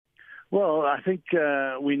Well, I think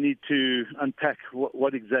we need to unpack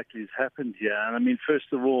what exactly has happened here. And I mean,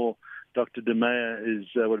 first of all, Dr. De Meyer is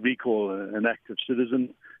what we call an active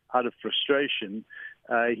citizen. Out of frustration,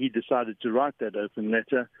 he decided to write that open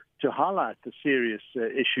letter to highlight the serious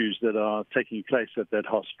issues that are taking place at that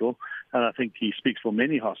hospital. And I think he speaks for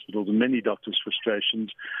many hospitals and many doctors'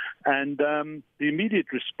 frustrations. And the immediate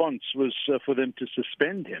response was for them to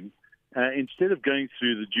suspend him instead of going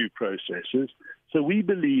through the due processes. So we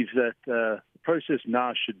believe that the process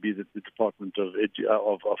now should be that the Department of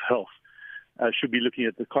Health should be looking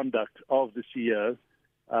at the conduct of the CEO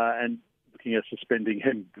and looking at suspending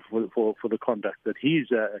him for the conduct that he's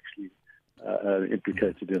actually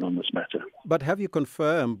implicated in on this matter. But have you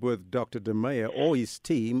confirmed with Dr. De Meyer or his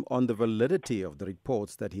team on the validity of the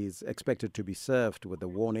reports that he's expected to be served with a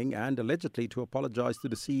warning and allegedly to apologize to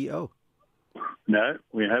the CEO? No,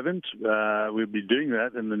 we haven't. We'll be doing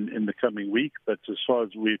that in the coming week. But as far as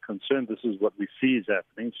we're concerned, this is what we see is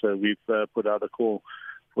happening. So we've put out a call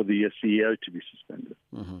for the CEO to be suspended.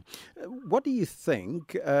 Mm-hmm. What do you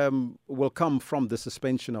think will come from the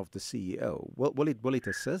suspension of the CEO? Will it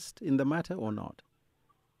assist in the matter or not?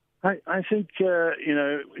 I think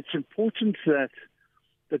it's important that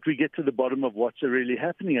we get to the bottom of what's really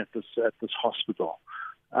happening at this hospital.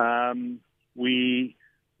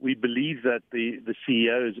 We believe that the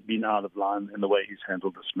CEO has been out of line in the way he's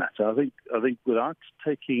handled this matter. I think without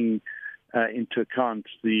taking into account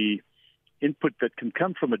the input that can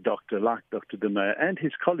come from a doctor like Dr. De Meyer and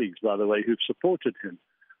his colleagues, by the way, who've supported him,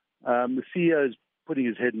 the CEO is putting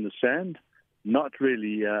his head in the sand, not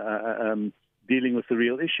really dealing with the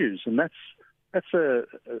real issues, and that's a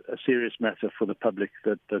serious matter for the public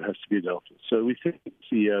that has to be dealt with. So we think the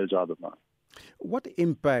CEO is out of line. What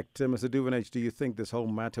impact, Mr. Duvenage, do you think this whole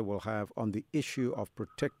matter will have on the issue of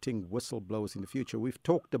protecting whistleblowers in the future? We've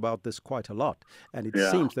talked about this quite a lot, and it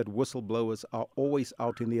seems that whistleblowers are always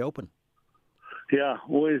out in the open. Yeah,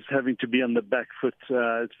 always having to be on the back foot.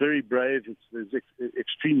 It's very brave. There's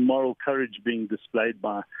extreme moral courage being displayed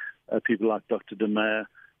by people like Dr. De Meyer,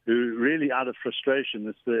 who really, out of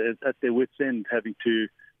frustration, is at their wits' end, having to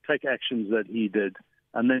take actions that he did,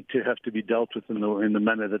 and then to have to be dealt with in the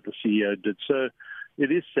manner that the CEO did. So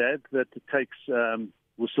it is sad that it takes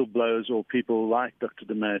whistleblowers or people like Dr.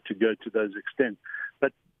 De Meyer to go to those extents.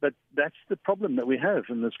 But that's the problem that we have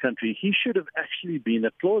in this country. He should have actually been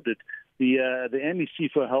applauded. The MEC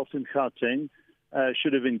for Health in Gauteng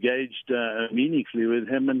should have engaged meaningfully with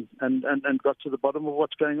him and got to the bottom of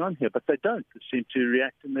what's going on here. But they don't. They seem to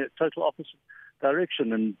react in the total opposite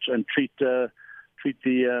direction and treat the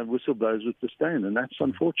whistleblowers with disdain, and that's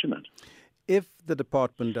unfortunate. If the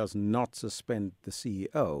department does not suspend the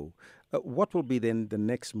CEO, what will be then the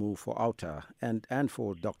next move for OUTA and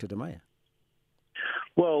for Dr. De Meyer?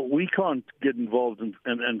 Well, we can't get involved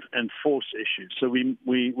and force issues. So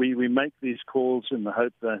we make these calls in the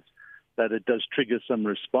hope that it does trigger some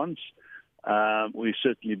response. We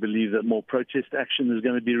certainly believe that more protest action is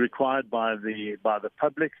going to be required by the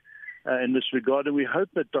public in this regard, and we hope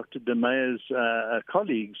that Dr. De Meyer's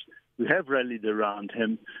colleagues who have rallied around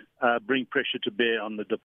him bring pressure to bear on the